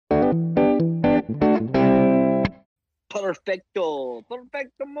Perfecto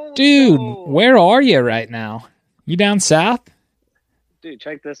Dude, mundo. where are you right now? You down south? Dude,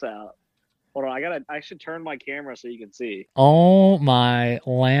 check this out. Hold on, I should turn my camera so you can see. Oh my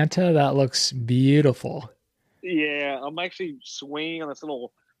Lanta, that looks beautiful. Yeah, I'm actually swinging on this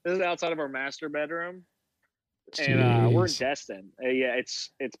is outside of our master bedroom, and we're in Jeez. Destin. Yeah,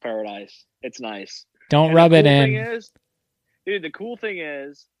 it's paradise. It's nice. Don't And the rub it cool thing in. is, dude, the cool thing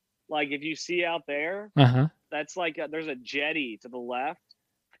is, like if you see out there, Uh-huh. that's like there's a jetty to the left.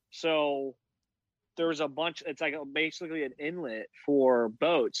 So there's a bunch. It's like basically an inlet for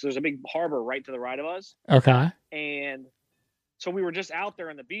boats. There's a big harbor right to the right of us, Okay. and so we were just out there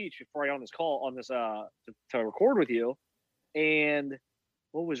on the beach before I got on this call on this to record with you. And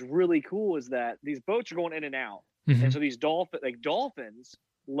what was really cool is that these boats are going in and out, Hmm. and so these dolphins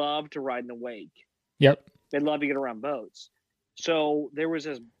love to ride in the wake. Yep. They love to get around boats. So there was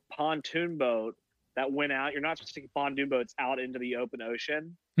this pontoon boat that went out. You're not supposed to take pontoon boats out into the open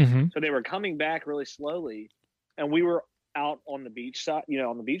ocean. Hmm. So they were coming back really slowly, and we were out on the beach side,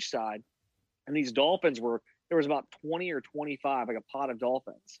 on the beach side, and these dolphins were there was about 20 or 25, like a pod of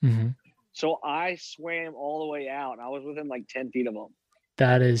dolphins. Hmm. So I swam all the way out, and I was within like 10 feet of them.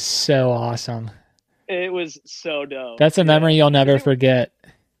 That is so awesome. It was so dope. That's a Yeah, memory you'll because never forget.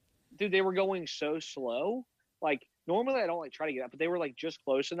 dude, they were going so slow. Like normally, I don't like try to get up, but they were like just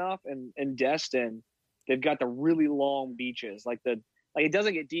close enough. And in Destin, they've got the really long beaches. Like it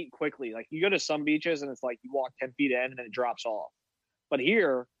doesn't get deep quickly. Like you go to some beaches and it's like you walk 10 feet in and then it drops off. But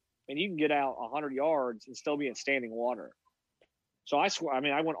here, and you can get out 100 yards and still be in standing water. So I swear, I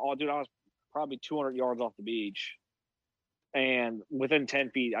mean, I went all, dude. I was probably 200 yards off the beach, and within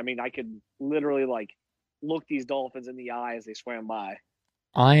 10 feet, I mean, I could literally like look these dolphins in the eye as they swam by.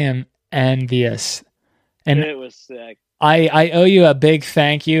 I am envious. And It was sick. I owe you a big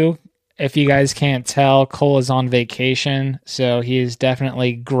thank you. If you guys can't tell, Cole is on vacation, so he is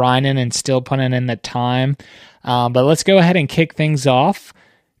definitely grinding and still putting in the time. But let's go ahead and kick things off.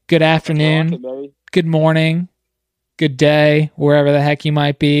 Good afternoon, Baby. good morning, good day, wherever the heck you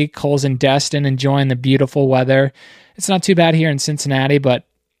might be. Cole's in Destin enjoying the beautiful weather. It's not too bad here in Cincinnati, but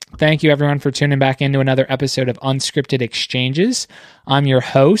thank you everyone for tuning back into another episode of Unscripted Exchanges. I'm your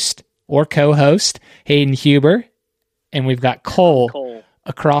host or co-host, Hayden Huber, and we've got Cole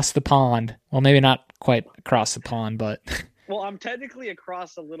across the pond. Well, maybe not quite across the pond, but Well, I'm technically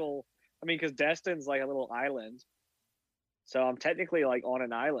across a little. I mean, because Destin's like a little island, so I'm technically like on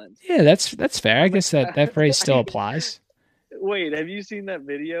an island. yeah, that's fair. I guess that phrase still applies. Wait, have you seen that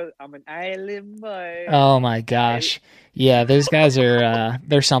video? I'm an island boy. Oh my gosh. Yeah, those guys are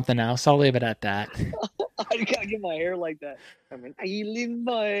they're something else. I'll leave it at that. I gotta get my hair like that. I'm an island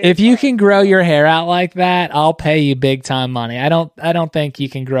boy. If you can grow your hair out like that, I'll pay you big time money. I don't think you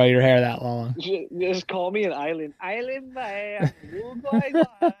can grow your hair that long. Just call me an island boy.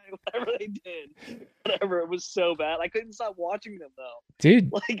 Whatever they did, whatever. It was so bad. I couldn't stop watching them though.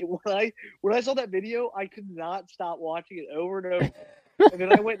 Dude, Like when I saw that video, I could not stop watching it over and over. And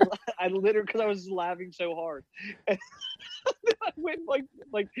then I literally because I was laughing so hard. And then I went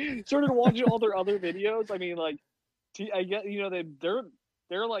like started watching all their other videos. I mean, like I get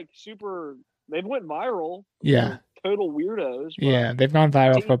they're like super. They've went viral. yeah. Total weirdos. Yeah, they've gone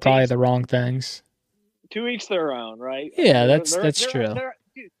viral for probably the wrong things. To each their own, right? Yeah, that's true.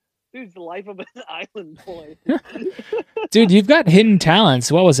 Dude, it's the life of an island boy. Dude, you've got hidden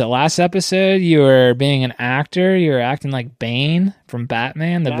talents. What was it? Last episode, you were being an actor. You were acting like Bane from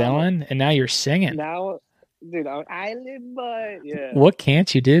Batman, the villain, and now you're singing. Now, dude, I'm an island boy. Yeah. What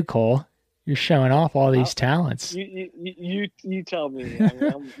can't you do, Cole? You're showing off all these talents. You tell me.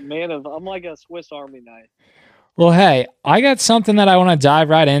 I mean, I'm like a Swiss Army knife. Well, hey, I got something that I want to dive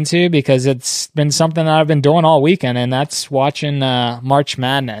right into because it's been something that I've been doing all weekend, and that's watching March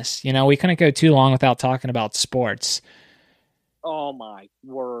Madness. You know, we couldn't go too long without talking about sports. Oh my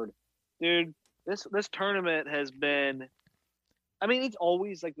word, dude! This tournament has been. I mean, it's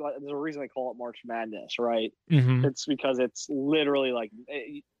always like there's a reason they call it March Madness, right? Mm-hmm. It's because it's literally like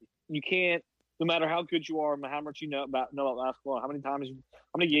you can't. No matter how good you are, how much you know about basketball, how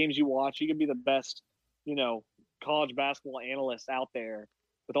many games you watch, you can be the best, college basketball analyst out there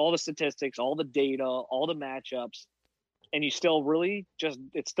with all the statistics, all the data, all the matchups, and you still really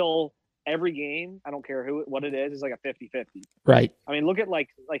it's still every game. I don't care what it is like a 50-50. Right. I mean, look at like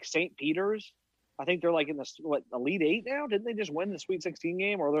St. Peter's. I think they're like in the Elite Eight now. Didn't they just win the Sweet 16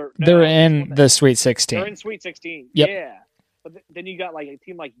 game? Or they're in the Sweet 16. They're in Sweet 16. Yep. Yeah. But then you got like a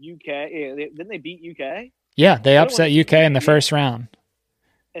team like UK. Didn't they beat UK? Yeah, they upset UK in the first round.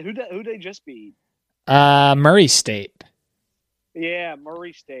 And who they just beat? Murray State. Yeah,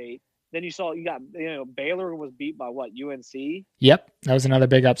 Murray State. then you got Baylor was beat by what, UNC? Yep, that was another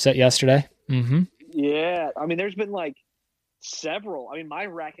big upset yesterday. Mm-hmm. Yeah, I mean, there's been like several. I mean, my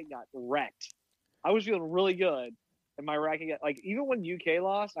bracket got wrecked. I was feeling really good, and my bracket got like even when UK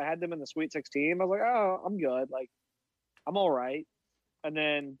lost, I had them in the Sweet 16. I was like, oh, I'm good, like I'm all right. And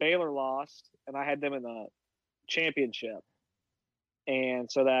then Baylor lost, and I had them in the championship.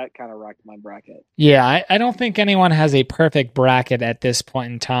 And so that kind of wrecked my bracket. Yeah, I don't think anyone has a perfect bracket at this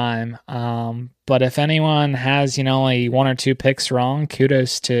point in time. But if anyone has, only one or two picks wrong,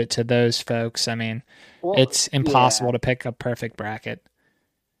 kudos to those folks. I mean, it's impossible to pick a perfect bracket.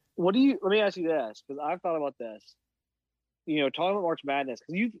 Let me ask you this, because I've thought about this. Talking about March Madness,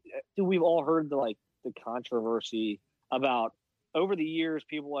 because we've all heard the controversy about over the years,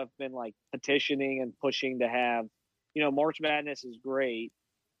 people have been like petitioning and pushing to have, March Madness is great,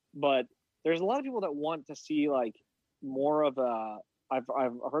 but there's a lot of people that want to see like more of I've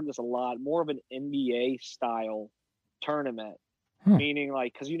heard this a lot, more of an NBA style tournament, meaning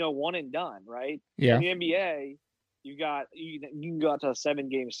like, because one and done, right? Yeah. In the NBA, you can go out to a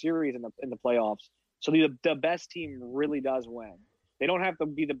 7-game series in the playoffs. So the best team really does win. They don't have to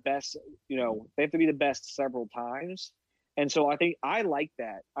be the best, they have to be the best several times. And so I think I like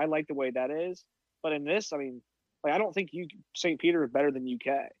that. I like the way that is. But in this, I mean, I don't think St. Peter is better than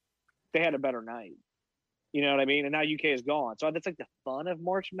UK. They had a better night. You know what I mean? And now UK is gone. So that's like the fun of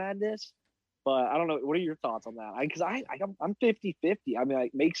March Madness. But I don't know. What are your thoughts on that? Because I'm 50-50. I mean,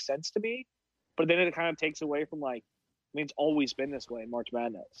 it makes sense to me. But then it kind of takes away from it's always been this way in March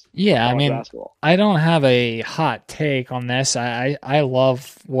Madness. Yeah, I mean, basketball. I don't have a hot take on this. I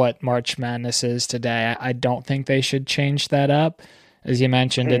love what March Madness is today. I don't think they should change that up. As you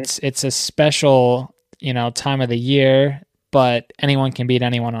mentioned, it's a special, time of the year, but anyone can beat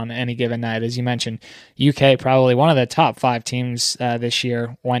anyone on any given night. As you mentioned, UK, probably one of the top 5 teams this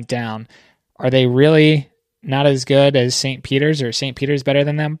year, went down. Are they really not as good as St. Peter's, or St. Peter's better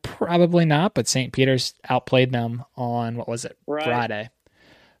than them? Probably not, but St. Peter's outplayed them on, what was it, Friday.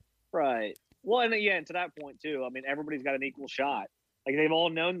 Right. Well, and to that point too, I mean, everybody's got an equal shot. Like, they've all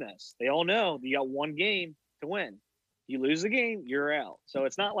known this. They all know you got one game to win. You lose the game, you're out. So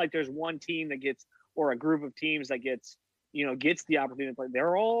it's not like there's one team that gets, or a group of teams that gets the opportunity to play.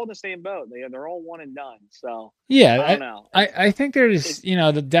 They're all in the same boat. They're all one and done. So yeah, I don't know. I think there's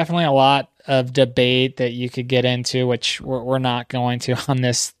definitely a lot of debate that you could get into, which we're not going to on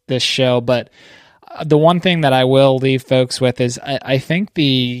this show. But the one thing that I will leave folks with is I think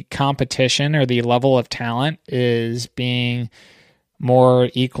the competition or the level of talent is being more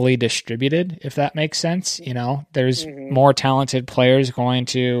equally distributed, if that makes sense. There's more talented players going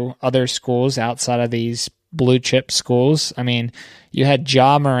to other schools outside of these blue chip schools. I mean, you had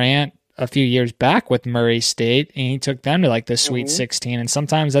Ja Morant a few years back with Murray State, and he took them to like the Sweet 16. And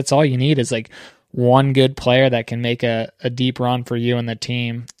sometimes that's all you need is like one good player that can make a deep run for you and the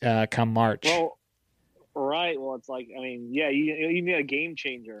team come March. Well, right. Well, it's like, I mean, yeah, you need a game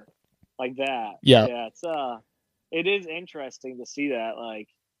changer like that. Yeah. Yeah. It is interesting to see that. Like,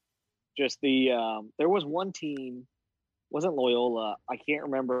 just there was one team, wasn't Loyola. I can't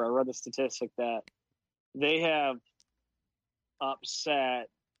remember. I read the statistic that they have upset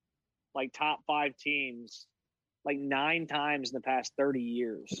like top 5 teams like 9 times in the past 30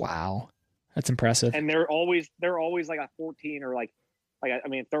 years. Wow, that's impressive. And they're always like a 14 or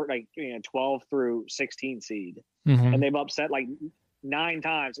 12 through 16 seed, and they've upset like 9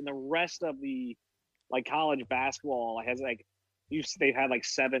 times. And the rest of the like college basketball has they've had like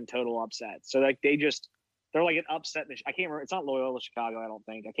 7 total upsets. So like they're like an upset. I can't remember. It's not Loyola Chicago. I don't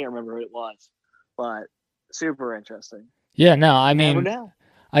think. I can't remember who it was, but super interesting. Yeah, no, I mean, never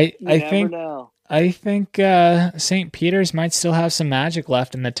know. I think St. Peter's might still have some magic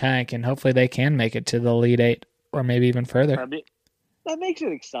left in the tank, and hopefully they can make it to the Elite 8 or maybe even further. That makes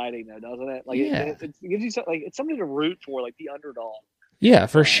it exciting, though, doesn't it? Like, yeah. it gives you it's something to root for, like the underdog. Yeah,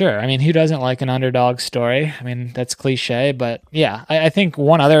 for sure. I mean, who doesn't like an underdog story? I mean, that's cliche, but yeah, I think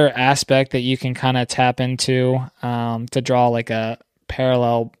one other aspect that you can kind of tap into to draw like a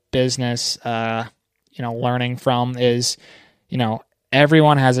parallel business, learning from is,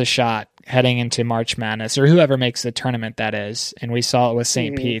 everyone has a shot heading into March Madness, or whoever makes the tournament, that is. And we saw it with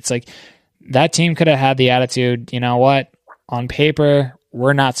St. Pete's. Like, that team could have had the attitude, you know what, on paper,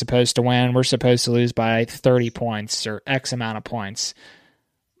 we're not supposed to win. We're supposed to lose by 30 points or X amount of points.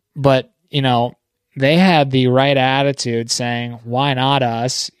 But, they had the right attitude saying, why not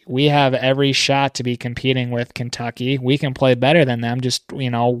us? We have every shot to be competing with Kentucky. We can play better than them. Just,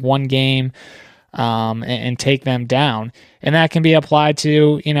 one game and take them down. And that can be applied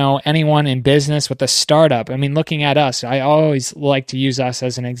to, anyone in business with a startup. I mean, looking at us, I always like to use us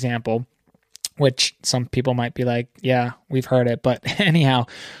as an example, which some people might be like, yeah, we've heard it. But anyhow,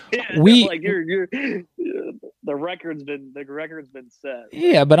 the record's been set.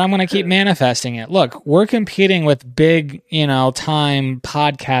 Yeah, but I'm going to keep manifesting it. Look, we're competing with big, time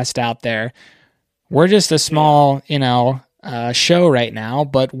podcast out there. We're just a small, show right now,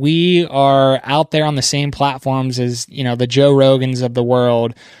 but we are out there on the same platforms as, the Joe Rogans of the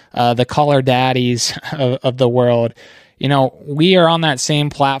world, the Caller Daddies of the world. We are on that same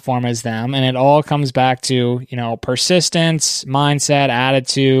platform as them, and it all comes back to, persistence, mindset,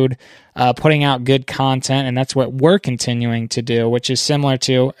 attitude, putting out good content, and that's what we're continuing to do, which is similar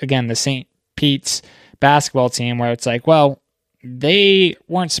to, again, the St. Pete's basketball team, where it's like, well, they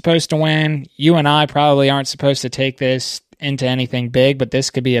weren't supposed to win. You and I probably aren't supposed to take this into anything big, but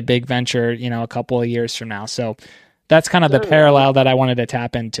this could be a big venture, a couple of years from now. So that's kind of the parallel that I wanted to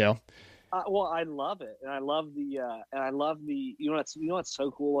tap into. Well, I love it, and I love the, you know what's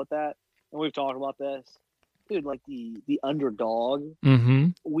so cool with that, and we've talked about this, dude. Like the underdog. Mm-hmm.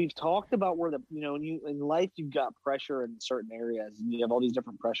 We've talked about where in life you've got pressure in certain areas, and you have all these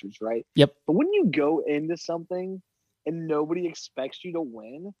different pressures, right? Yep. But when you go into something and nobody expects you to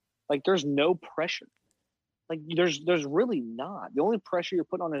win, like there's no pressure. Like there's really not. The only pressure you're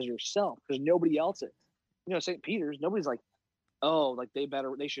putting on is yourself because nobody else is. St. Peter's, nobody's like, oh, like they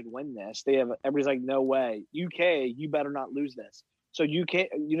should win this. Everybody's like, no way. UK, you better not lose this. So UK,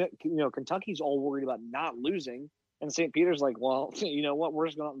 Kentucky's all worried about not losing, and St. Peter's like, well, you know what? We're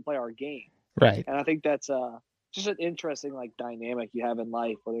just going out and play our game. Right. And I think that's just an interesting like dynamic you have in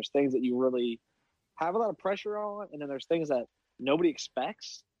life where there's things that you really have a lot of pressure on, and then there's things that nobody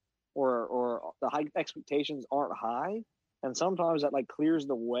expects or the high expectations aren't high, and sometimes that like clears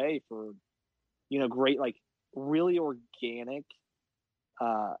the way for great like really organic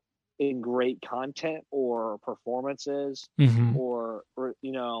in great content or performances mm-hmm. or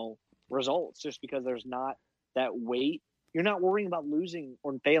results, just because there's not that weight. You're not worrying about losing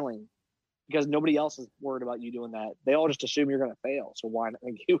or failing because nobody else is worried about you doing that. They all just assume you're going to fail. So why not?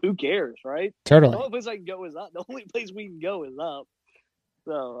 Who cares, right? Totally. The only place I can go is up. The only place we can go is up.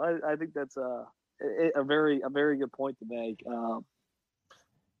 So I think that's a very good point to make.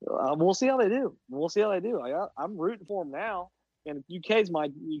 We'll see how they do. I'm rooting for them now, and UK's my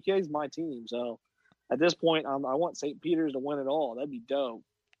team. So at this point, I want St. Peter's to win it all. That'd be dope.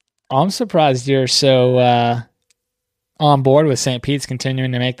 I'm surprised you're so on board with St. Pete's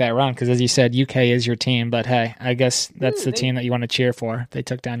continuing to make that run because, as you said, UK is your team. But hey, I guess that's the team that you want to cheer for. They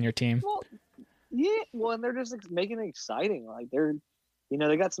took down your team. Well, yeah. Well, and they're just making it exciting. Like they're,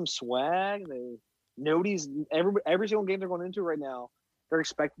 they got some swag. Every single game they're going into right now, they're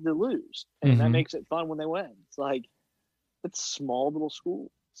expected to lose, and that makes it fun when they win. It's like it's a small little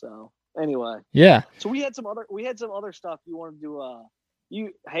school. So anyway, yeah. So we had some other stuff you wanted to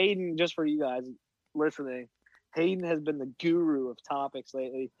Hayden, just for you guys listening. Hayden has been the guru of topics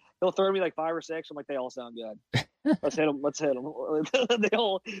lately. He'll throw me like 5 or 6. I'm like, they all sound good. Let's hit them.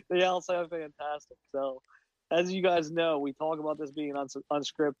 they all sound fantastic. So as you guys know, we talk about this being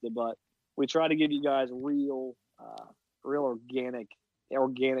unscripted, but we try to give you guys real organic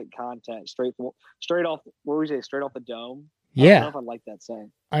content straight off. What would we say? Straight off the dome. Yeah, I don't know if I like that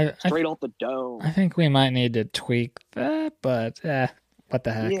saying. Straight off the dome. I think we might need to tweak that, but what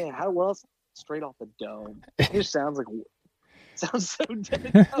the heck? Yeah, how else? Straight off the dome. It just sounds so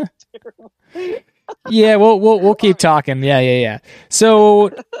terrible. Yeah, we'll keep talking. Yeah.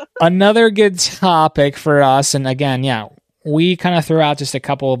 So another good topic for us, and again, we kind of threw out just a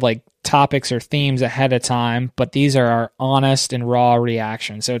couple of like topics or themes ahead of time, but these are our honest and raw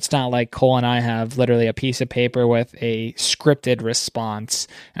reactions. So it's not like Cole and I have literally a piece of paper with a scripted response.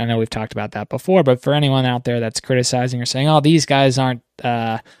 I know we've talked about that before, but for anyone out there that's criticizing or saying, oh, these guys aren't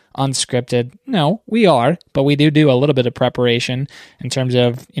unscripted. No, we are, but we do a little bit of preparation in terms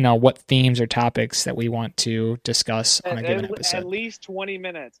of, what themes or topics that we want to discuss on a given episode. At least 20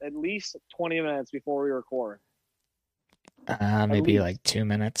 minutes before we record. Maybe like 2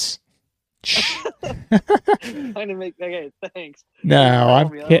 minutes. Okay, thanks.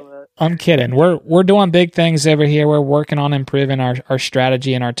 No, I'm kidding. We're doing big things over here. We're working on improving our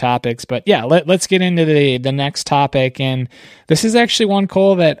strategy and our topics. But yeah, let's get into the next topic. And this is actually one,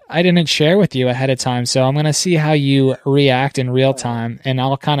 Cole, that I didn't share with you ahead of time. So I'm going to see how you react in real time, and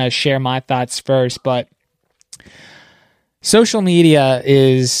I'll kind of share my thoughts first. But social media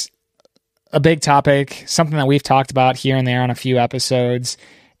is a big topic, something that we've talked about here and there on a few episodes.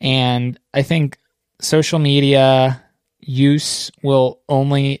 And I think social media use will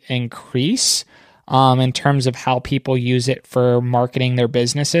only increase in terms of how people use it for marketing their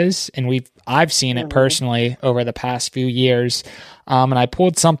businesses. And I've seen it personally over the past few years. And I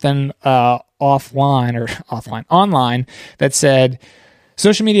pulled something online that said,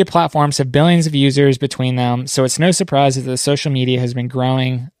 social media platforms have billions of users between them, so it's no surprise that the social media has been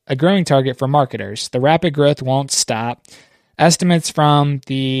a growing target for marketers. The rapid growth won't stop. Estimates from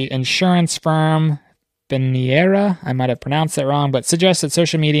the insurance firm Beniera, I might have pronounced that wrong, but suggest that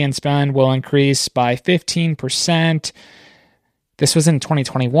social media spend will increase by 15%. This was in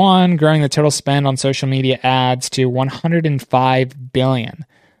 2021, growing the total spend on social media ads to $105 billion,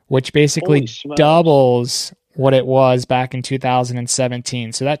 which basically doubles what it was back in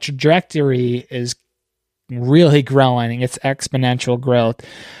 2017. So that trajectory is really growing. It's exponential growth.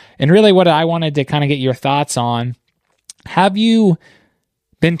 And really what I wanted to kind of get your thoughts on, have you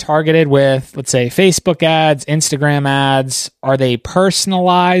been targeted with, let's say, Facebook ads, Instagram ads? Are they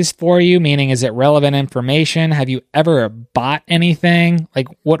personalized for you? Meaning, is it relevant information? Have you ever bought anything? Like,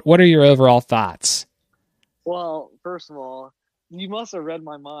 what are your overall thoughts? Well, first of all, you must have read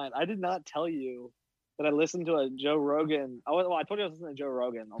my mind. I did not tell you that I listened to a Joe Rogan. I told you I was listening to Joe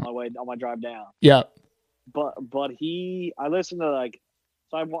Rogan on my drive down. Yep. But I listened to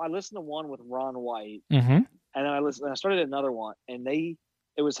I listened to one with Ron White, mm-hmm. and then I started another one, and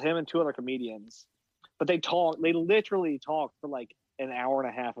it was him and two other comedians, but they literally talked for like an hour and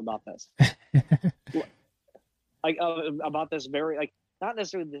a half about this, about this very, like, not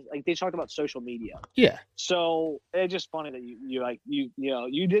necessarily like they talked about social media. Yeah. So it's just funny that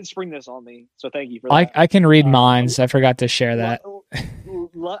you did spring this on me. So thank you for that. I can read minds. I forgot to share that.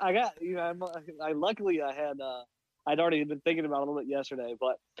 I got, luckily I'd already been thinking about it a little bit yesterday,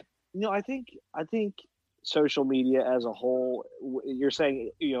 but I think social media as a whole, you're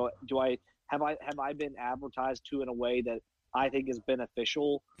saying, have I been advertised to in a way that I think is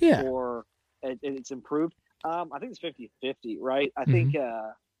beneficial, yeah, or it's improved? I think it's 50-50, right? I think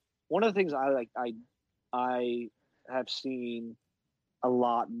one of the things I have seen a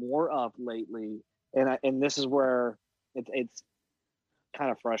lot more of lately, and this is where it's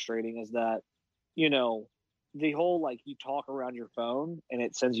kind of frustrating, is that the whole, like, you talk around your phone and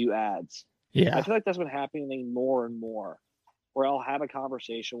it sends you ads. Yeah. I feel like that's been happening more and more, where I'll have a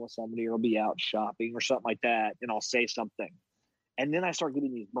conversation with somebody, or I'll be out shopping or something like that, and I'll say something, and then I start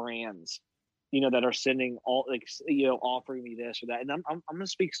getting these brands, that are sending offering me this or that. And I'm going to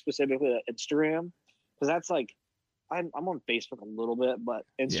speak specifically to Instagram, because that's like, I'm on Facebook a little bit, but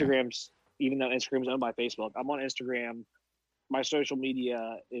Instagram's, even though Instagram's owned by Facebook, I'm on Instagram. My social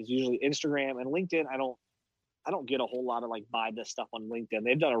media is usually Instagram and LinkedIn. I don't get a whole lot of like buy this stuff on LinkedIn.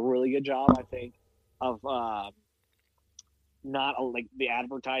 They've done a really good job, I think, of not like the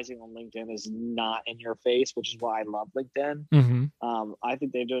advertising on LinkedIn is not in your face, which is why I love LinkedIn. Mm-hmm. I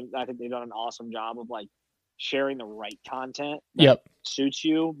think they've done an awesome job of like sharing the right content that suits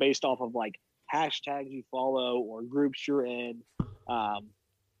you based off of like hashtags you follow or groups you're in.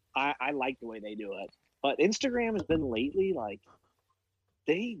 I like the way they do it, but Instagram has been lately like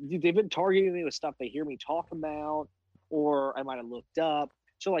they've been targeting me with stuff they hear me talk about, or I might have looked up.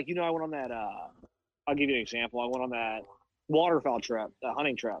 So like, I went on that, I'll give you an example. I went on that waterfowl trip, the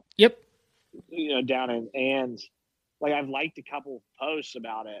hunting trip. Yep. Down and like, I've liked a couple posts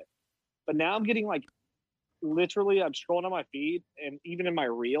about it, but now I'm getting like, literally I'm scrolling on my feed and even in my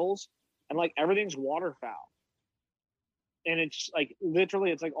reels, and like everything's waterfowl. And it's like,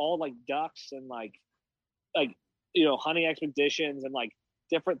 literally it's like all like ducks and like hunting expeditions and like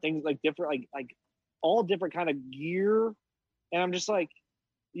different things, like different, like all different kind of gear. And I'm just like,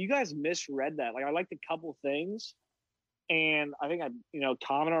 you guys misread that. Like, I liked a couple things, and I think I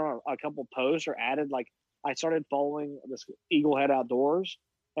commented on a couple posts, or added, like, I started following this Eagle Head Outdoors,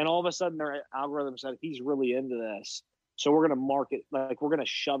 and all of a sudden their algorithm said he's really into this, so we're going to market, like, we're going to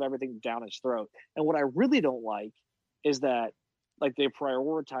shove everything down his throat. And what I really don't like is that, like, they're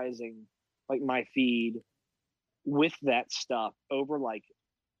prioritizing like my feed with that stuff over like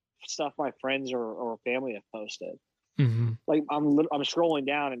stuff my friends or family have posted. Mm-hmm. Like, I'm scrolling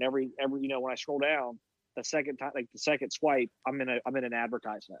down, and every when I scroll down, the second time, like the second swipe, I'm in an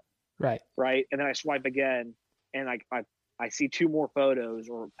advertisement. Right. And then I swipe again, and like I see two more photos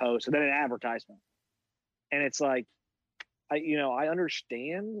or posts, and then an advertisement. And it's like, I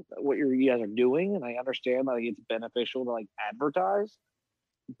understand what you guys are doing, and I understand that, like, it's beneficial to like advertise,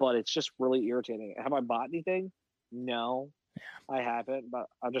 but it's just really irritating. Have I bought anything? No, I haven't, but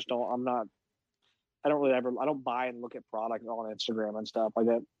I don't buy and look at products on Instagram and stuff like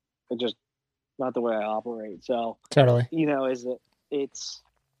that. It's just not the way I operate. So totally, it's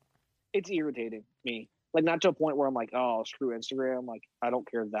irritating me, like, not to a point where I'm like, oh, screw Instagram, like, I don't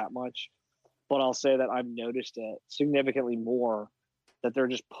care that much, but I'll say that I've noticed it significantly more, that they're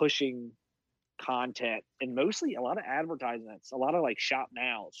just pushing content and mostly a lot of advertisements, a lot of like shop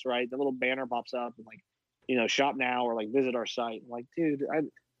nows, right? The little banner pops up and like, shop now or like visit our site. I'm like, dude,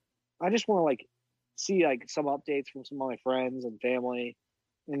 I just want to like see like some updates from some of my friends and family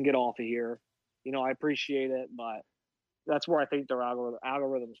and get off of here. I appreciate it, but that's where I think their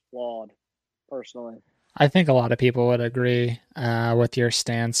algorithm's flawed, personally. I think a lot of people would agree with your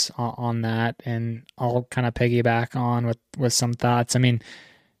stance on that, and I'll kind of piggyback on with some thoughts. I mean,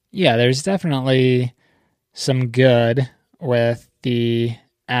 yeah, there's definitely some good with the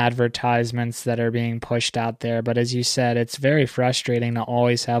advertisements that are being pushed out there, but as you said, it's very frustrating to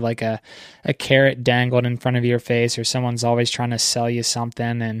always have like a carrot dangled in front of your face, or someone's always trying to sell you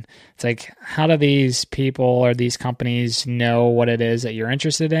something, and it's like, how do these people or these companies know what it is that you're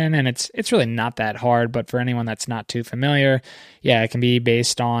interested in? And it's really not that hard, but for anyone that's not too familiar, yeah, it can be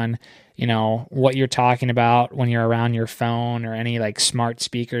based on what you're talking about when you're around your phone or any like smart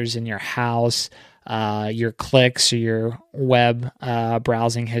speakers in your house, your clicks or your web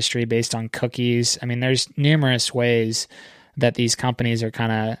browsing history based on cookies. I mean, there's numerous ways that these companies are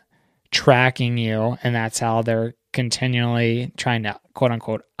kind of tracking you, and that's how they're continually trying to quote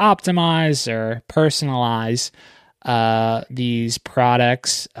unquote optimize or personalize these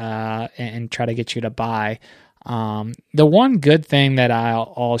products and try to get you to buy. The one good thing that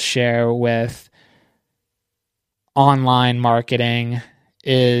I'll share with online marketing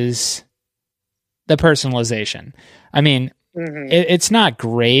is the personalization. I mean, it's not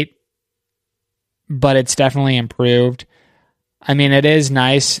great, but it's definitely improved. I mean, it is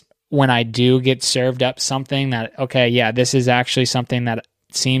nice when I do get served up something that, okay, yeah, this is actually something that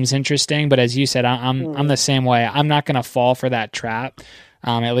seems interesting. But as you said, I'm the same way. I'm not going to fall for that trap.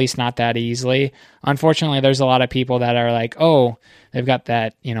 At least not that easily. Unfortunately, there's a lot of people that are like, oh, they've got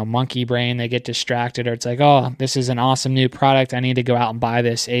that, monkey brain. They get distracted, or it's like, oh, this is an awesome new product. I need to go out and buy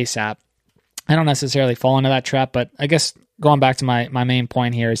this ASAP. I don't necessarily fall into that trap, but I guess going back to my main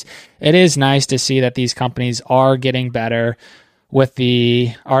point here is it is nice to see that these companies are getting better with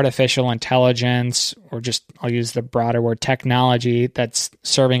the artificial intelligence, or just, I'll use the broader word, technology, that's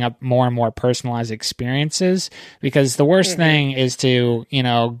serving up more and more personalized experiences. Because the worst thing is to,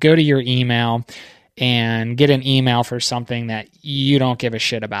 go to your email and get an email for something that you don't give a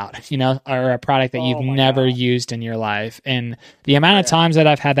shit about, or a product that you've never used in your life. And the amount of times that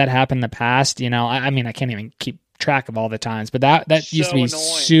I've had that happen in the past, I mean, I can't even keep track of all the times, but that so used to be annoying.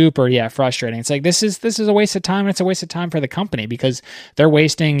 Super frustrating. It's like, this is a waste of time, and it's a waste of time for the company, because they're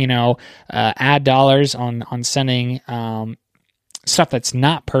wasting ad dollars on sending stuff that's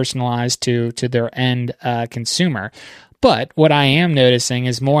not personalized to their end consumer. But what I am noticing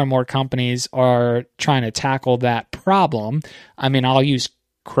is more and more companies are trying to tackle that problem. I mean, I'll use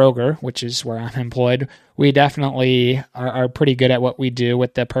Kroger, which is where I'm employed. We definitely are pretty good at what we do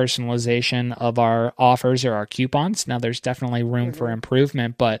with the personalization of our offers or our coupons. Now, there's definitely room for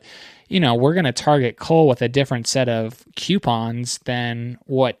improvement, but we're going to target Cole with a different set of coupons than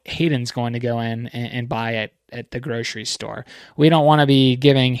what Hayden's going to go in and buy at the grocery store. We don't want to be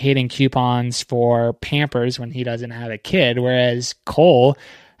giving Hayden coupons for Pampers when he doesn't have a kid, whereas Cole,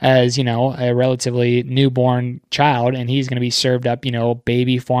 as a relatively newborn child, and he's going to be served up,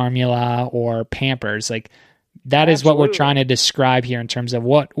 baby formula or Pampers. Like, that is what we're trying to describe here in terms of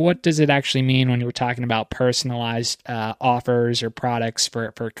what does it actually mean when we're talking about personalized offers or products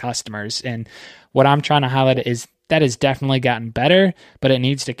for customers. And what I'm trying to highlight is that has definitely gotten better, but it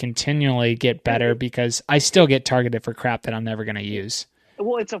needs to continually get better, because I still get targeted for crap that I'm never going to use.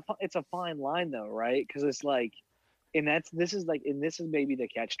 Well, it's a fine line though, right? Because it's like, and this is maybe the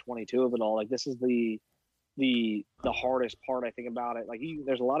catch-22 of it all. Like, this is the hardest part, I think, about it. Like,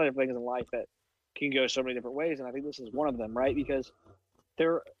 there's a lot of different things in life that can go so many different ways, and I think this is one of them, right? Because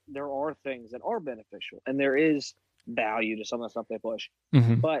there are things that are beneficial, and there is value to some of the stuff they push.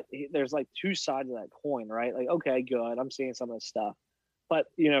 But there's like two sides of that coin, right? Like, okay, good, I'm seeing some of this stuff, but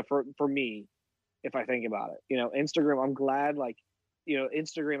for me, if I think about it, Instagram, I'm glad, like,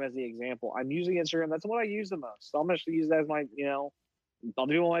 Instagram as the example. I'm using Instagram. That's what I use the most. So I'm going to use that as my,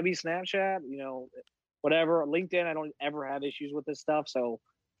 other people might be Snapchat, whatever. LinkedIn, I don't ever have issues with this stuff. So,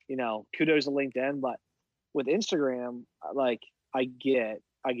 kudos to LinkedIn. But with Instagram, like, I get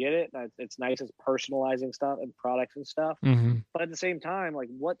it. It's nice. It's personalizing stuff and products and stuff. But at the same time, like,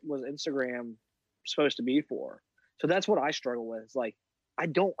 what was Instagram supposed to be for? So that's what I struggle with. It's like,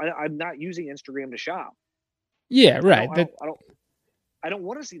 I'm not using Instagram to shop. Yeah, right. I don't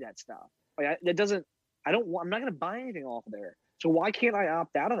want to see that stuff. Like, I'm not going to buy anything off of there. So why can't I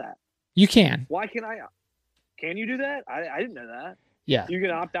opt out of that? You can. Why can't I? Can you do that? I didn't know that. Yeah. You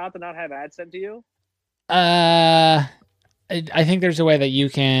can opt out to not have ads sent to you. I think there's a way that you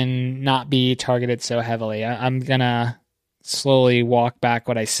can not be targeted so heavily. I'm gonna slowly walk back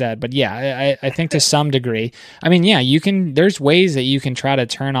what I said, but yeah, I think to some degree. I mean, yeah, you can. There's ways that you can try to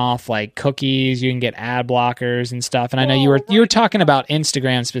turn off like cookies. You can get ad blockers and stuff. And I know you were talking about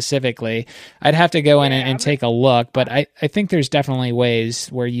Instagram specifically. I'd have to go in and take a look, but I think there's definitely ways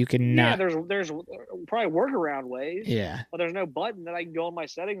where you can not. Yeah, there's probably workaround ways. Yeah, but there's no button that I can go in my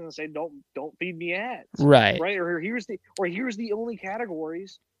settings and say don't feed me ads. Right. Or here's the only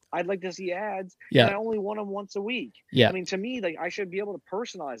categories I'd like to see ads. Yeah. And I only want them once a week. Yeah. I mean, to me, like I should be able to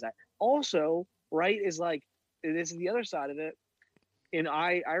personalize that. Also, right, is like this is the other side of it. And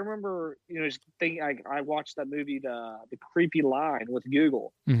I remember, thinking I watched that movie, the Creepy Line with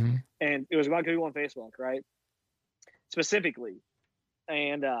Google, mm-hmm. and it was about Google and Facebook, right? Specifically,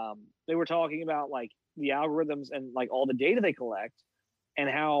 and they were talking about like the algorithms and like all the data they collect, and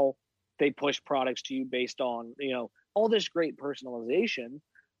how they push products to you based on all this great personalization,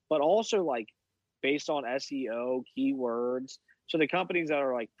 but also like based on SEO keywords. So the companies that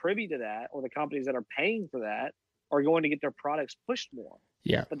are like privy to that, or the companies that are paying for that, are going to get their products pushed more.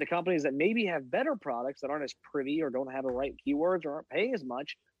 Yeah. But the companies that maybe have better products that aren't as privy or don't have the right keywords or aren't paying as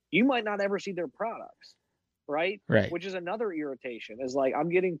much, you might not ever see their products. Right. Which is another irritation, is like I'm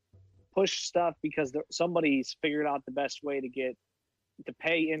getting pushed stuff because somebody's figured out the best way to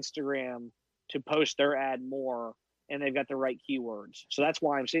pay Instagram to post their ad more, and they've got the right keywords. So that's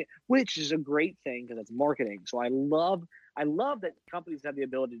why I'm saying, which is a great thing because it's marketing. So I love that companies have the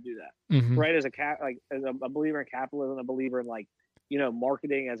ability to do that. Mm-hmm. Right. As a believer in capitalism, a believer in like,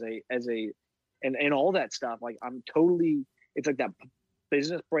 marketing as a and all that stuff. Like I'm totally, it's like that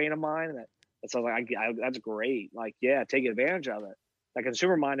business brain of mine that sounds like that's great. Like, yeah, take advantage of it. That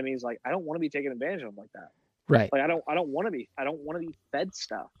consumer mind of me is like, I don't want to be taken advantage of like that. Right. Like I don't want to be fed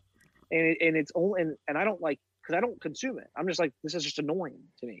stuff. And it's only, and I don't like, because I don't consume it. I'm just like, this is just annoying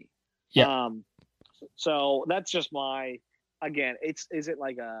to me. Yeah. So that's just again, is it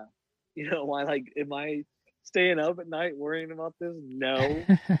like am I staying up at night worrying about this? No.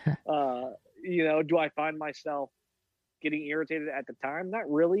 Do I find myself getting irritated at the time? Not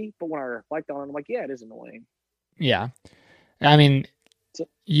really, but when I reflect on it, I'm like, yeah, it is annoying. Yeah. I mean,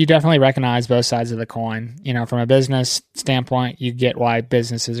 you definitely recognize both sides of the coin. From a business standpoint, you get why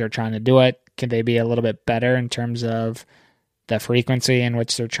businesses are trying to do it. Can they be a little bit better in terms of the frequency in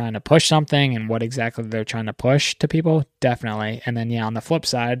which they're trying to push something and what exactly they're trying to push to people? Definitely. And then, yeah, on the flip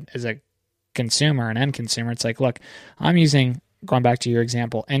side, as a consumer, an end consumer, it's like, look, I'm using, going back to your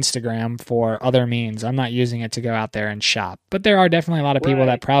example, Instagram for other means. I'm not using it to go out there and shop. But there are definitely a lot of people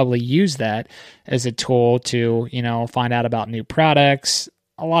that probably use that as a tool to, find out about new products,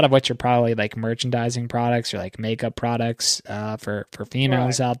 a lot of which are probably like merchandising products or like makeup products for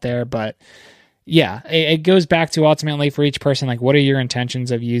females out there. But yeah, it goes back to ultimately for each person, like what are your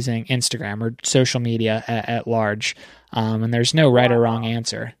intentions of using Instagram or social media at large? And there's no right or wrong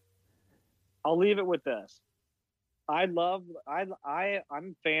answer. I'll leave it with this. I'm a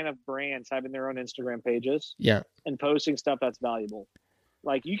fan of brands having their own Instagram pages. Yeah. And posting stuff that's valuable.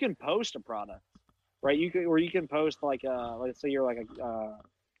 Like you can post a product, right? You can post like let's say you're like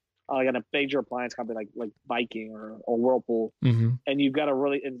a major appliance company like Viking or Whirlpool, mm-hmm. and you got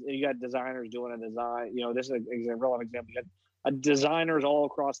designers doing a design. This is a real example. You got designers all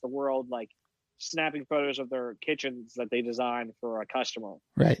across the world like snapping photos of their kitchens that they designed for a customer.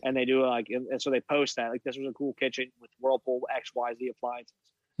 Right. And they do and so they post that like this was a cool kitchen with Whirlpool XYZ appliances.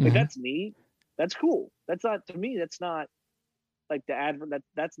 Like mm-hmm. that's neat. That's cool. That's not, to me, that's not like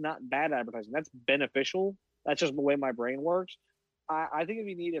that's not bad advertising. That's beneficial. That's just the way my brain works. I think it'd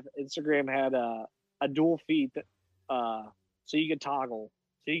be neat if Instagram had a dual feed so you could toggle.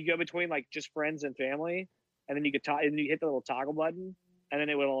 So you could go between like just friends and family, and then you could and you hit the little toggle button, and then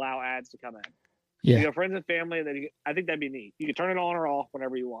it would allow ads to come in. Yeah. You know, friends and family. Then I think that'd be neat. You could turn it on or off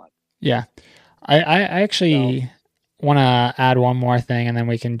whenever you want. Yeah, I actually want to add one more thing, and then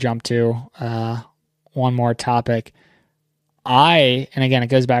we can jump to one more topic. And again, it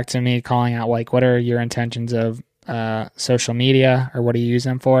goes back to me calling out like, what are your intentions of social media, or what do you use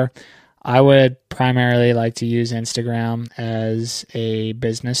them for? I would primarily like to use Instagram as a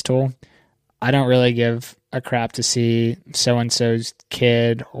business tool. I don't really give a crap to see so-and-so's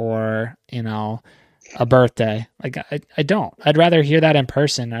kid or, a birthday. Like I don't. I'd rather hear that in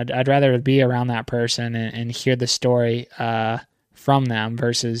person. I'd rather be around that person and hear the story from them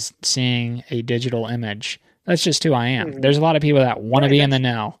versus seeing a digital image. That's just who I am. Mm-hmm. There's a lot of people that want to be in the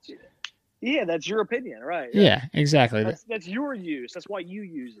know. Yeah, that's your opinion, right? Yeah, exactly. That's your use. That's why you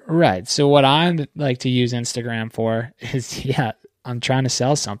use it. Right. So what I like to use Instagram for is, I'm trying to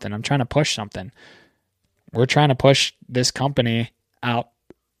sell something. I'm trying to push something. We're trying to push this company out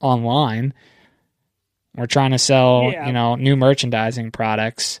online. We're trying to sell, new merchandising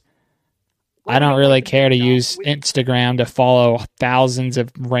products. Well, I don't really like care to use Instagram to follow thousands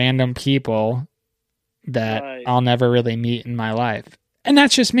of random people that I'll never really meet in my life. And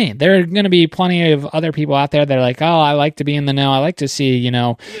that's just me. There are going to be plenty of other people out there that are like, oh, I like to be in the know. I like to see,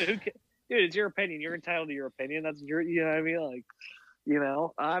 Dude, it's your opinion. You're entitled to your opinion. That's your, you know what I mean? Like,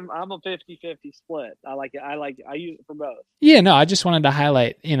 I'm a 50-50 split. I like it. I use it for both. Yeah, no, I just wanted to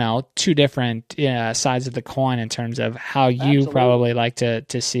highlight, two different sides of the coin in terms of how you probably like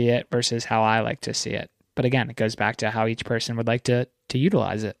to see it versus how I like to see it. But again, it goes back to how each person would like to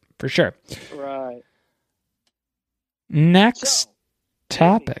utilize it, for sure. Right. Next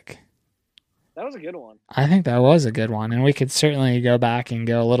topic. That was a good one. I think that was a good one, and we could certainly go back and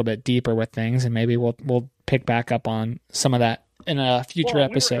go a little bit deeper with things, and maybe we'll pick back up on some of that in a future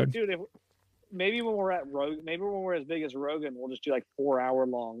episode. Maybe when we're maybe when we're as big as Rogan, we'll just do like 4-hour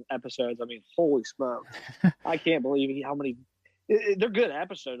long episodes. I mean, holy smoke! I can't believe how many. They're good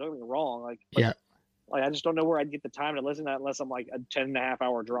episodes. Don't get me wrong. Like I just don't know where I'd get the time to listen to that unless I'm like a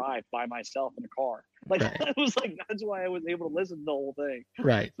 10.5-hour drive by myself in a car. Like it was like that's why I was able to listen to the whole thing.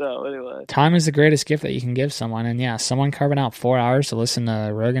 Right. So anyway, time is the greatest gift that you can give someone, and yeah, someone carving out 4 hours to listen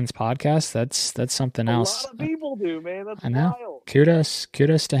to Rogan's podcast, that's something else. A lot of people do, man. That's I know. Wild. Kudos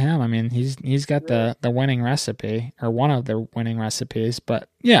to him. I mean, he's got the winning recipe, or one of the winning recipes. But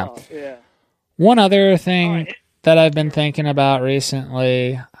yeah. One other thing that I've been thinking about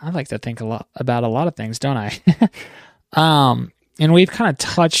recently, I like to think about a lot of things, don't I? And we've kind of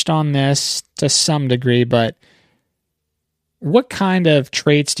touched on this to some degree, but what kind of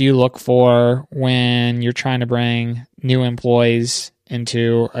traits do you look for when you're trying to bring new employees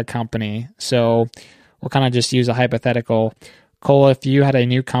into a company? So we'll kind of just use a hypothetical. Cole, if you had a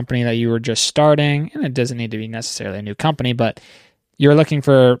new company that you were just starting, and it doesn't need to be necessarily a new company, but you're looking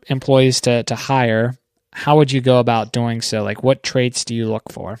for employees to hire, how would you go about doing so? Like, what traits do you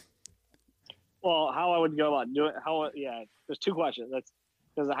look for? Well, how I would go about doing there's two questions. That's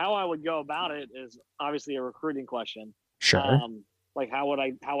because how I would go about it is obviously a recruiting question. Sure. Like how would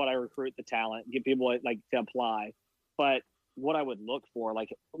I recruit the talent, get people like to apply? But what I would look for, like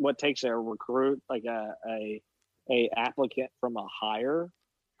what takes a recruit, like a applicant from a hire,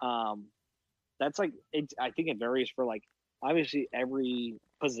 that's like I think it varies for like obviously every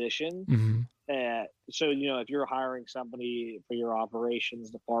position. Mm-hmm. So if you're hiring somebody for your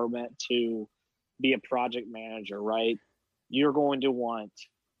operations department to be a project manager, right? You're going to want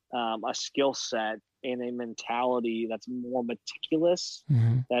a skill set and a mentality that's more meticulous,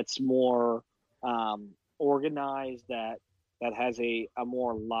 that's more organized, that has a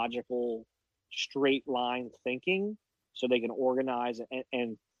more logical, straight line thinking, so they can organize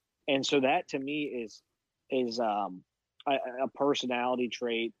and so that to me is a personality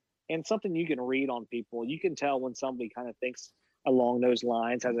trait and something you can read on people. You can tell when somebody kind of thinks along those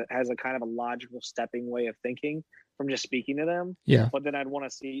lines, has a kind of a logical stepping way of thinking from just speaking to them. Yeah. But then I'd want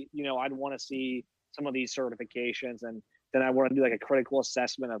to see some of these certifications, and then I want to do like a critical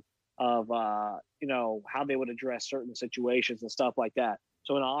assessment of how they would address certain situations and stuff like that.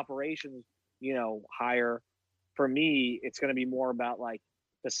 So in operations, hire, for me, it's going to be more about like,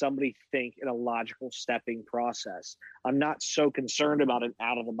 does somebody think in a logical stepping process? I'm not so concerned about an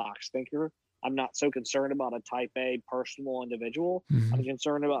out of the box thinker. I'm not so concerned about a type A personal individual. Mm-hmm. I'm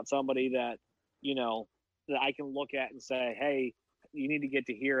concerned about somebody that, that I can look at and say, hey, you need to get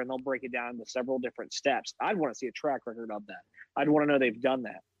to here, and they'll break it down into several different steps. I'd want to see a track record of that. I'd want to know they've done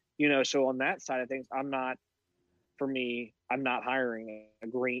that. So on that side of things, I'm not hiring I'm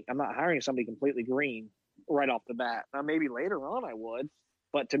not hiring somebody completely green right off the bat. Now maybe later on I would,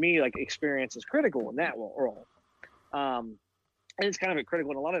 but to me, like, experience is critical in that role. And it's kind of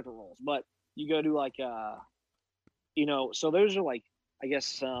critical in a lot of different roles, but you go to like, so those are like, I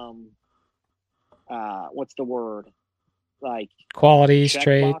guess, what's the word? Like qualities,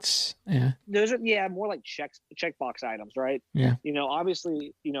 traits. Yeah. Those are, more like checkbox items, right? Yeah.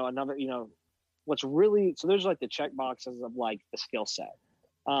 Obviously, another, what's really, so there's like the check boxes of like the skill set.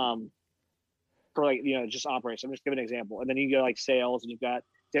 For like, just operations. I'm just giving an example. And then you go like sales, and you've got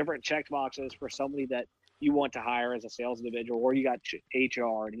different check boxes for somebody that you want to hire as a sales individual, or you got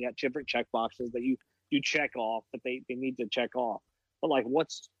HR, and you got different check boxes that you check off that they need to check off. But like what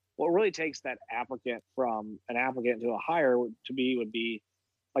really takes that applicant from an applicant to a hire would be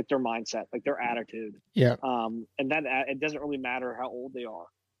like their mindset, like their attitude. Yeah. And that it doesn't really matter how old they are.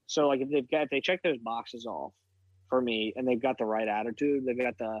 So like if they check those boxes off for me, and they've got the right attitude, they've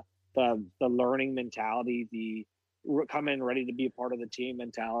got the learning mentality, come in ready to be a part of the team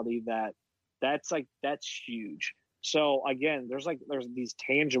mentality, that's huge. So again, there's these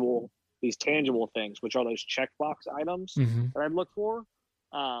tangible things, which are those checkbox items Mm-hmm. that I'd look for.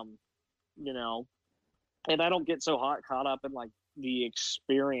 You know, and I don't get so caught up in like the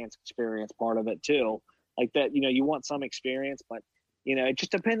experience part of it too. Like that, you want some experience, but it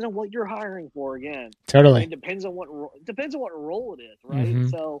just depends on what you're hiring for. Again, Totally. it depends on what role it is, right? Mm-hmm.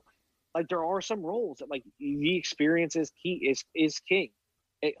 So, like there are some roles that like the experience is key is king.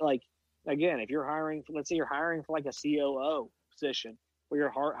 Like again, if you're hiring, let's say you're hiring for like a COO position, or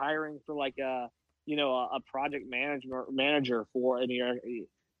you're hiring for like a project manager for to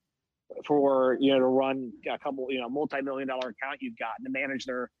run a couple multi-million-dollar account you've got and to manage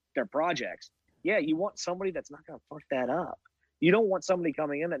their projects. Yeah, you want somebody that's not going to fuck that up. You don't want somebody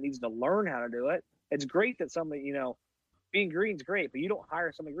coming in that needs to learn how to do it. It's great that somebody being green's great, but you don't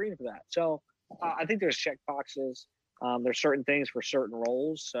hire somebody green for that. So I think there's check boxes. There's certain things for certain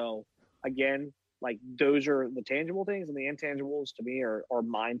roles. So again, like those are the tangible things, and the intangibles to me are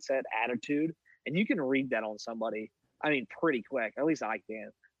mindset, attitude, and you can read that on somebody. I mean, pretty quick. At least I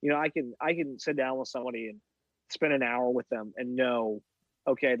can. I can sit down with somebody and spend an hour with them and know,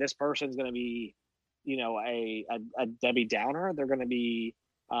 okay, this person's going to be, a Debbie Downer. They're going to be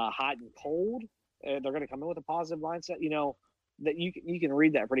hot and cold. They're going to come in with a positive mindset. That you can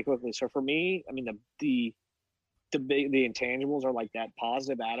read that pretty quickly. So for me, I mean, the intangibles are like that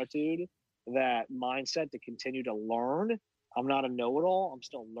positive attitude, that mindset to continue to learn. I'm not a know-it-all. I'm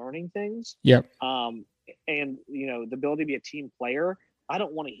still learning things. Yep. And the ability to be a team player. I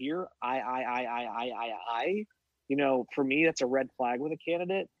don't want to hear I. For me, that's a red flag with a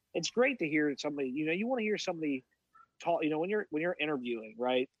candidate. It's great to hear somebody. You want to hear somebody talk. When you're interviewing,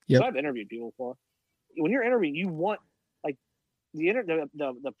 right? Yep. So I've interviewed people before. When you're interviewing, you want like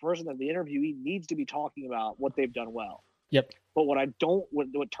the person that the interviewee needs to be talking about what they've done well. Yep. But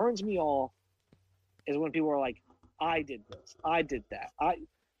what turns me off is when people are like, I did this, I did that.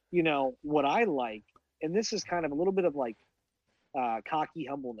 What I like, and this is kind of a little bit of like cocky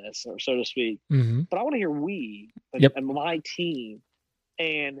humbleness, or so to speak. Mm-hmm. But I want to hear we and my team,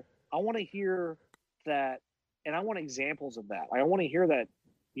 and I want to hear that, and I want examples of that. I want to hear that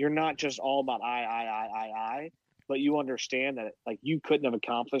you're not just all about I, but you understand that like you couldn't have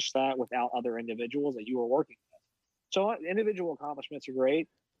accomplished that without other individuals that you were working with. So individual accomplishments are great,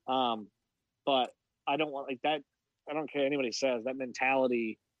 but I don't want like that. I don't care what anybody says. That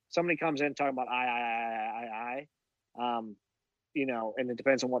mentality. Somebody comes in talking about I. And it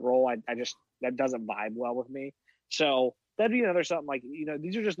depends on what role. I just that doesn't vibe well with me. So that'd be another something like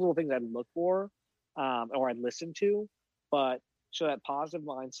these are just little things I'd look for, or I'd listen to. But so that positive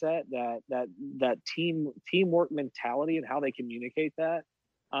mindset, that teamwork mentality, and how they communicate that,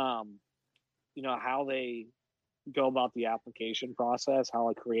 how they go about the application process,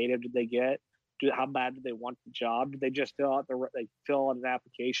 how creative did they get, how bad did they want the job? Did they just fill out an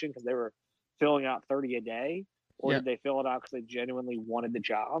application because they were filling out 30 a day? Or did they fill it out because they genuinely wanted the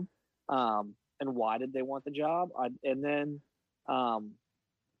job? And why did they want the job? And then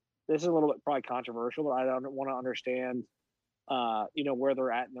this is a little bit probably controversial, but I don't want to understand, where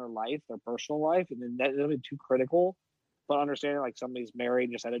they're at in their life, their personal life. And then that doesn't be too critical, but understanding like somebody's married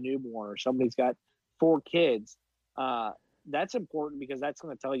and just had a newborn, or somebody's got 4 kids. That's important because that's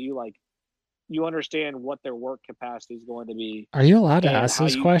going to tell you like, you understand what their work capacity is going to be. Are you allowed to ask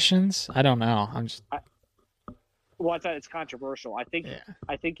those questions? I don't know. Well, I thought it's controversial. I think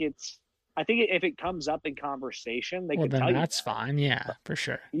if it comes up in conversation, they can tell you. That's fine. Yeah, for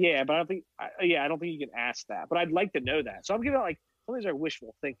sure. Yeah, but I don't think you can ask that. But I'd like to know that. So I'm giving like some of these are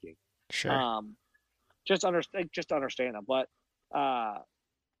wishful thinking. Sure. Just understand them. But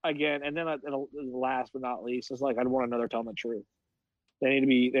again, and then last but not least is like I'd want another tell them the truth. They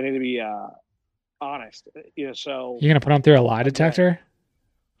need to be honest. So you're gonna put them through a lie detector?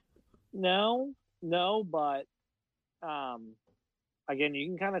 No, but again, you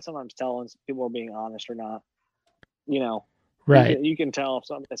can kind of sometimes tell if people are being honest or not. Right? You can tell if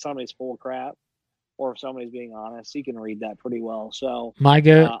somebody's full of crap or if somebody's being honest. You can read that pretty well. So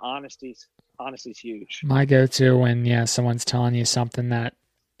honesty's huge. My go-to when someone's telling you something that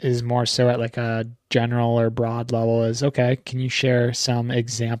is more so at like a general or broad level is, okay, can you share some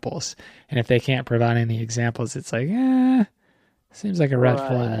examples? And if they can't provide any examples, it's like, seems like a red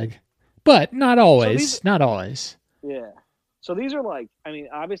flag. But not always. Not always. Yeah. So these are like, I mean,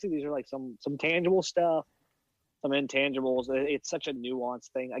 obviously these are like some tangible stuff, some intangibles. It's such a nuanced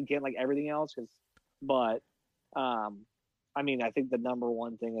thing. Again, like everything else, but I mean, I think the number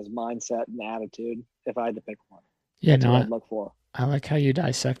one thing is mindset and attitude. If I had to pick one, I'd look for. I like how you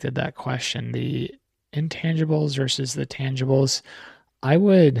dissected that question. The intangibles versus the tangibles, I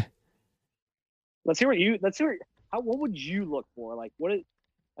would. Let's hear what you. Let's hear. What would you look for? Like what?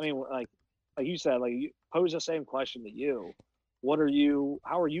 I mean, like you said, like you pose the same question to you. What are you?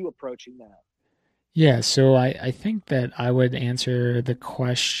 How are you approaching that? Yeah, so I think that I would answer the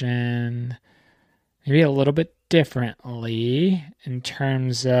question maybe a little bit differently in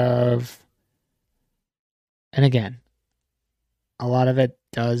terms of, and again, a lot of it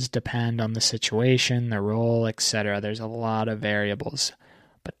does depend on the situation, the role, etc. There's a lot of variables.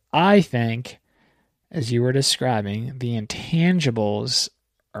 But I think, as you were describing, the intangibles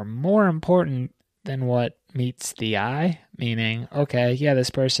are more important than what meets the eye. Meaning, okay, yeah, this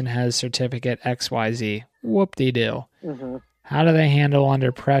person has certificate XYZ. Whoop de doo. Mm-hmm. How do they handle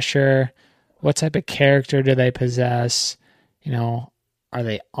under pressure? What type of character do they possess? You know, are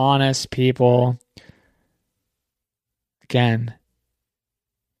they honest people? Again,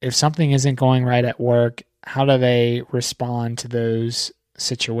 if something isn't going right at work, how do they respond to those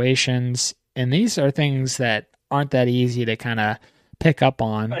situations? And these are things that aren't that easy to kind of pick up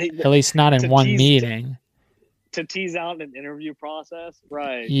on, Right. at least not in To one tease meeting. to tease out an interview process,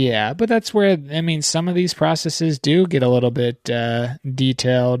 right? Yeah, but that's where, I mean, some of these processes do get a little bit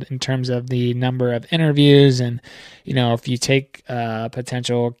detailed in terms of the number of interviews. And, you know, if you take a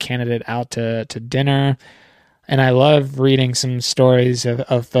potential candidate out to dinner, and I love reading some stories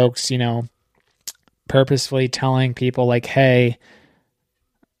of folks, you know, purposefully telling people, like, hey,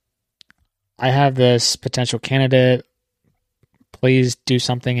 I have this potential candidate. Please do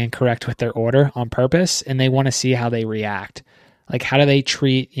something incorrect with their order on purpose. And they want to see how they react. Like, how do they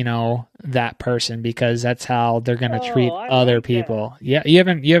treat, you know, that person? Because that's how they're going to Oh, treat I other like that. people. Yeah. You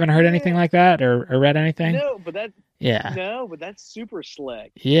haven't heard anything Yeah. like that or read anything? No, but that Yeah. no, but that's super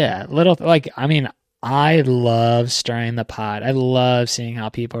slick. Yeah. Little, like, I mean, I love stirring the pot. I love seeing how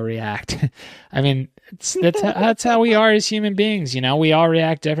people react. I mean, that's how we are as human beings. You know, we all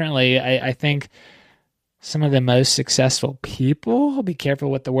react differently. I think some of the most successful people, I'll be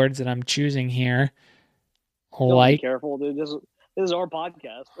careful with the words that I'm choosing here, Don't be like, careful, dude. This is our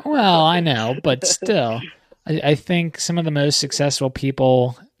podcast. well, I know, but still, I think some of the most successful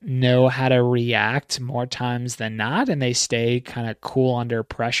people know how to react more times than not, and they stay kind of cool under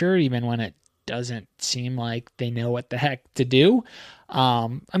pressure, even when it doesn't seem like they know what the heck to do. I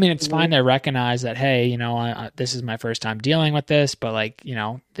mean, it's fine Mhm. to recognize that, hey, you know, this is my first time dealing with this, but like, you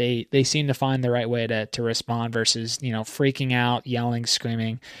know, they seem to find the right way to respond versus, you know, freaking out, yelling,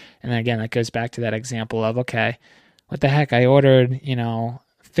 screaming. And then again, that goes back to that example of, okay, what the heck? I ordered, you know,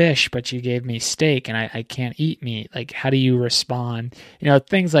 fish, but you gave me steak and I can't eat meat. Like, how do you respond? You know,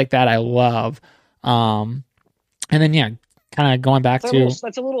 things like that I love. Um, and then, yeah, kind of going back to,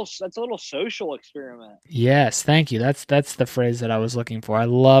 That's a little social experiment. yes, thank you. That's the phrase that I was looking for. I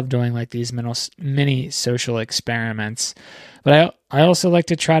love doing like these mini social experiments. But I also like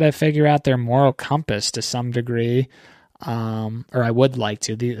to try to figure out their moral compass to some degree. Or I would like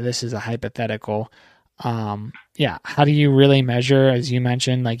to. This is a hypothetical. Yeah, how do you really measure, as you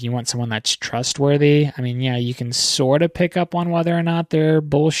mentioned, like you want someone that's trustworthy? I mean, yeah, you can sort of pick up on whether or not they're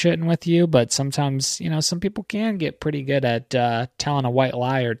bullshitting with you, but sometimes, you know, some people can get pretty good at telling a white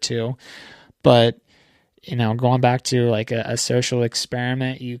lie or two. But, you know, going back to like a social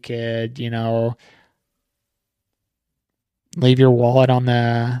experiment, you could, you know, leave your wallet on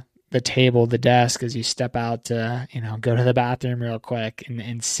the table, the desk as you step out to, you know, go to the bathroom real quick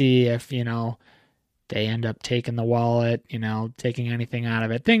and see if, you know, they end up taking the wallet, you know, taking anything out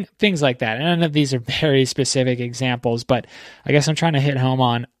of it, things like that. And none of these are very specific examples, but I guess I'm trying to hit home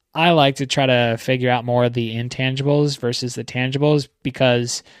on, I like to try to figure out more of the intangibles versus the tangibles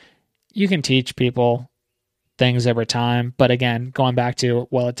because you can teach people things over time. But again, going back to,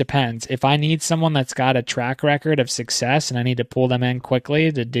 well, it depends. If I need someone that's got a track record of success and I need to pull them in quickly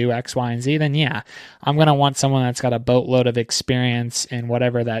to do X, Y, and Z, then yeah, I'm going to want someone that's got a boatload of experience in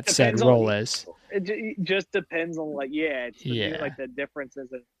whatever that said Depends role on is. it just depends on like it's Yeah. like the differences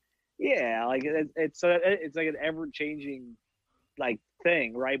and like it's like an ever changing like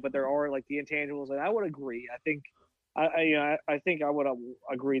thing, right? But there are like the intangibles, and I would agree. I think I think I would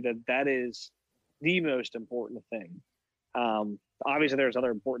agree that that is the most important thing. Obviously, there's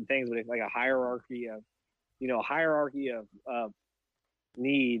other important things, but it's like a hierarchy of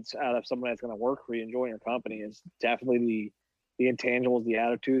needs out of someone that's going to work for you and join your company is definitely the intangibles, the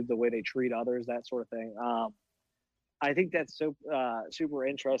attitude, the way they treat others, that sort of thing. I think that's so super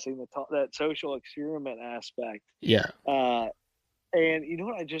interesting, that social experiment aspect. Yeah. Uh, and you know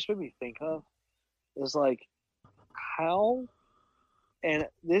what I just made me think of is like how, and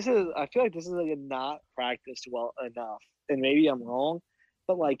this is I feel like this is like not practiced well enough, and maybe I'm wrong,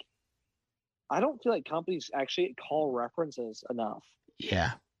 but like I don't feel like companies actually call references enough.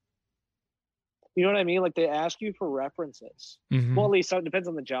 Yeah. You know what I mean? Like they ask you for references. Mm-hmm. Well, at least it depends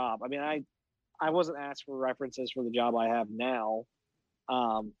on the job. I mean, I wasn't asked for references for the job I have now.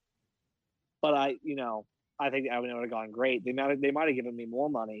 But I think I would have gone great. They might have given me more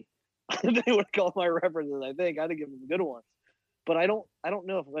money. They would have called my references. I think I'd have given them good ones. But I don't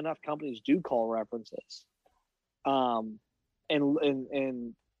know if enough companies do call references. And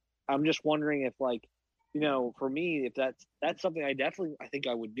I'm just wondering if, like, for me, if that's something I think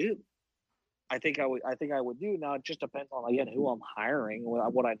I would do. I think I would do. Now it just depends on, again, who I'm hiring,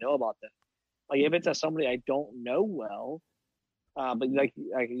 what I know about them. Like if it's somebody I don't know well, but like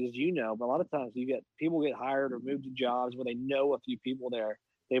as you know, but a lot of times people get hired or moved to jobs where they know a few people there.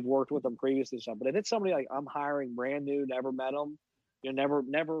 They've worked with them previously, and stuff. But if it's somebody like I'm hiring brand new, never met them, never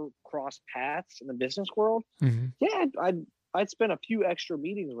crossed paths in the business world, Mm-hmm. yeah, I'd spend a few extra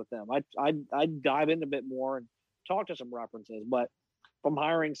meetings with them. I'd dive in a bit more and talk to some references. But if I'm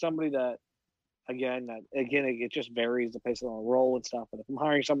hiring somebody that again it just varies based on the role and stuff. But if I'm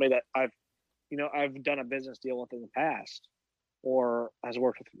hiring somebody that I've done a business deal with in the past, or has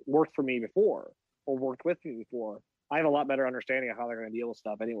worked for me before, or worked with me before, I have a lot better understanding of how they're going to deal with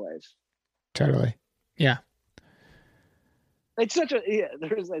stuff anyways. Totally. Yeah. It's such a,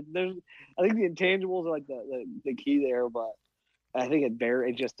 there's I think the intangibles are like the key there, but I think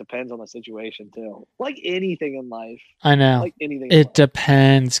it just depends on the situation too. Like anything in life. I know. Like anything. It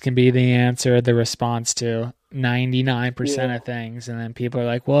depends can be the answer, the response to 99% of things. And then people are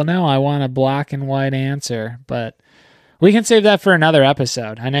like, well, no, I want a black and white answer. But we can save that for another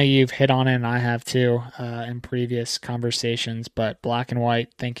episode. I know you've hit on it, and I have too, in previous conversations, but black and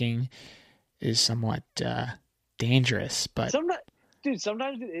white thinking is somewhat dangerous. But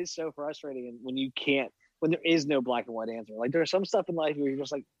sometimes it is so frustrating when there is no black and white answer. Like there's some stuff in life where you're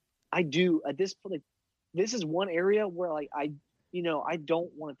just like, I do at this point, like, this is one area where like I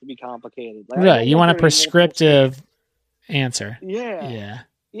don't want it to be complicated. Like, right, you want a prescriptive answer. Yeah.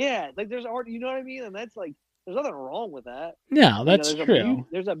 Like there's art, you know what I mean? And that's like, there's nothing wrong with that. No, that's true.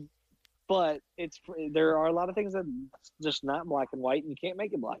 But there are a lot of things that just not black and white, and you can't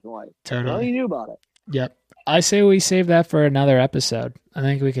make it black and white. Totally. Nothing you knew about it. Yep. I say we save that for another episode. I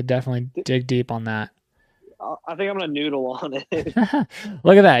think we could definitely dig deep on that. I think I'm going to noodle on it.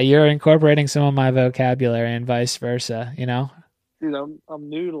 Look at that. You're incorporating some of my vocabulary and vice versa, Dude, I'm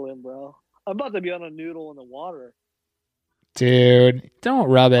noodling, bro. I'm about to be on a noodle in the water. Dude, don't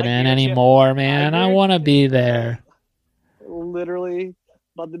rub it in anymore, man. I want to be there. Literally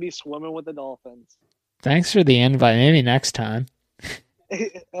about to be swimming with the dolphins. Thanks for the invite. Maybe next time.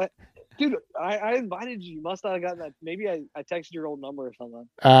 Dude, I invited you. You must not have gotten that. Maybe I texted your old number or something.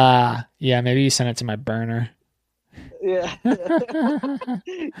 Yeah, maybe you sent it to my burner. Yeah. Did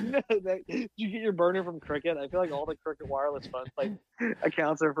you get your burner from Cricket? I feel like all the Cricket wireless phones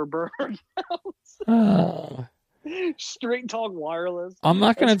accounts are for burner accounts. Straight Talk Wireless. I'm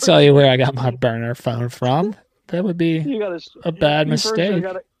not going to tell you where I got my burner phone from. That would be a bad mistake.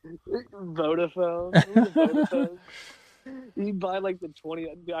 Vodafone. You buy like the 20.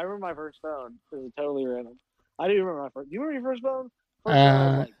 I remember my first phone. It was totally random. I do remember my first. Do you remember your first phone?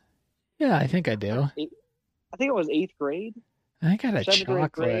 Yeah, I think I do. I think it was 8th grade. I got a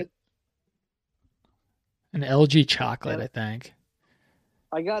chocolate. An LG chocolate, I think.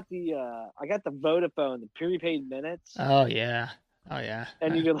 I got the Vodafone, the prepaid minutes. Oh yeah.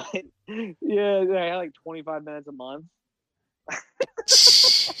 And you could I had like 25 minutes a month.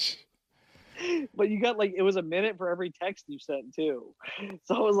 But you got it was a minute for every text you sent too.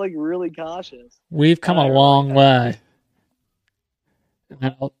 So I was like really cautious. We've come a long way.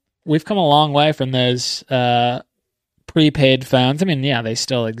 We've come a long way from those prepaid phones. I mean, yeah, they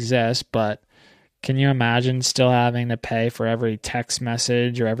still exist, but can you imagine still having to pay for every text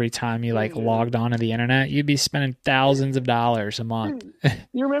message or every time you logged onto the internet? You'd be spending thousands of dollars a month.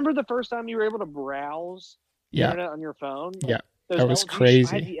 You remember the first time you were able to browse the internet on your phone? Yeah, that was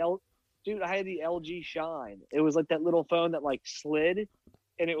crazy. I had the LG Shine. It was like that little phone that slid,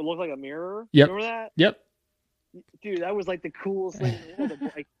 and it would look like a mirror. Yep. Remember that? Yep. Dude, that was like the coolest thing.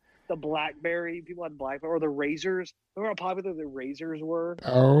 The BlackBerry, people had BlackBerry, or the Razors. Remember how popular the Razors were?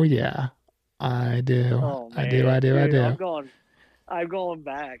 Oh yeah, I do. Oh, man. I do. I'm going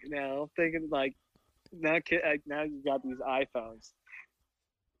back now, thinking now you got these iPhones.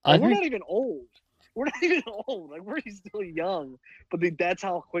 We're not even old. we're not even old. Like we're still young, but that's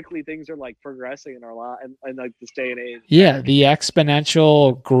how quickly things are like progressing in our life and like this day and age. Yeah, the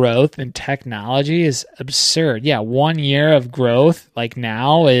exponential growth in technology is absurd. Yeah, 1 year of growth like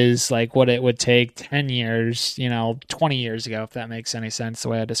now is like what it would take 10 years, 20 years ago, if that makes any sense the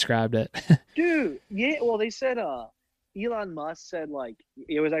way I described it. Dude, yeah. Well, they said Elon Musk said like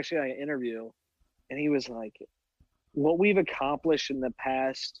it was actually like an interview, and he was like, what we've accomplished in the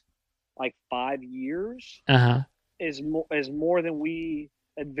past like 5 years Uh-huh. is more than we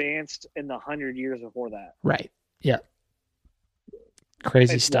advanced in the 100 years before that. Right. Yeah.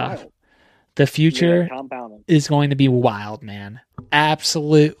 Crazy It's stuff. wild. The future compounding. is going to be wild, man.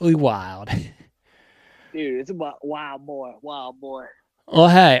 Absolutely wild. Dude, it's about wild boy. Well,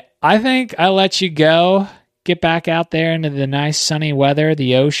 hey, I think I let you go. Get back out there into the nice sunny weather,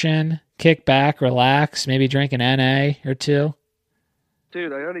 the ocean, kick back, relax, maybe drink an NA or two.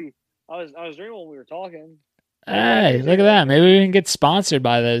 Dude, I was drinking when we were talking. Hey, look at that. Maybe we can get sponsored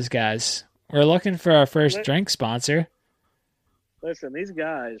by those guys. We're looking for our first drink sponsor. Listen, these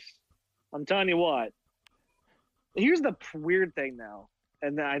guys, I'm telling you what. Here's the weird thing now.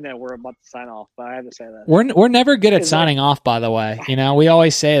 And I know we're about to sign off, but I have to say that. We're never good at signing off, by the way. We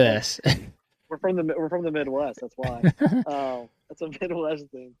always say this. We're from the Midwest. That's why. That's a Midwest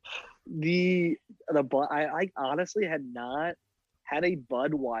thing. I honestly had not had a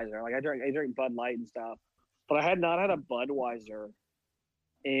Budweiser. Like I drink Bud Light and stuff, but I had not had a Budweiser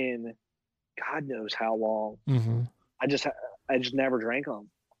in God knows how long. Mm-hmm. I just never drank them.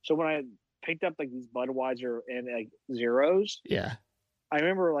 So when I picked up like these Budweiser and like zeros, yeah, I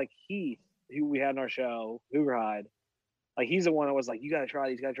remember like Heath, who we had on our show, Hoover Hyde. Like he's the one that was like, you gotta try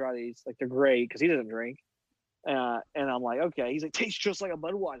these. Like they're great because he doesn't drink. And I'm like, okay. He's like, tastes just like a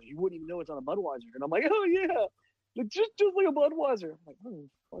Budweiser. You wouldn't even know it's on a Budweiser. And I'm like, oh yeah, just like a Budweiser. I'm like, I don't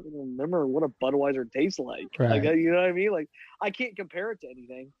fucking remember what a Budweiser tastes like. Right. Like, you know what I mean? Like, I can't compare it to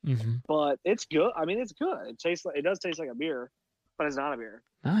anything, but it's good. I mean, it's good. It does taste like a beer, but it's not a beer.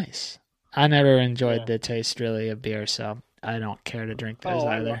 Nice. I never enjoyed the taste really of beer, so I don't care to drink those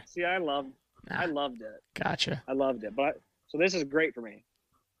either. I loved it. Gotcha. I loved it, so this is great for me.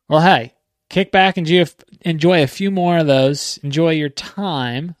 Well, hey, kick back and enjoy a few more of those. Enjoy your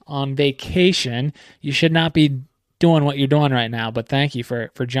time on vacation. You should not be doing what you're doing right now, but thank you for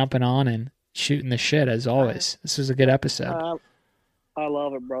jumping on and shooting the shit as always. This was a good episode. I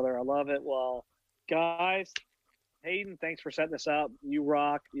love it, brother. I love it. Well, guys, Hayden, thanks for setting this up. You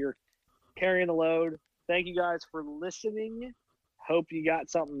rock. You're carrying the load. Thank you guys for listening. Hope you got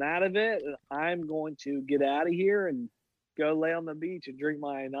something out of it. I'm going to get out of here and go lay on the beach and drink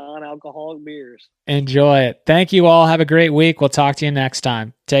my non-alcoholic beers. Enjoy it. Thank you all. Have a great week. We'll talk to you next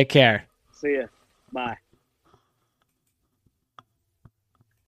time. Take care. See ya. Bye.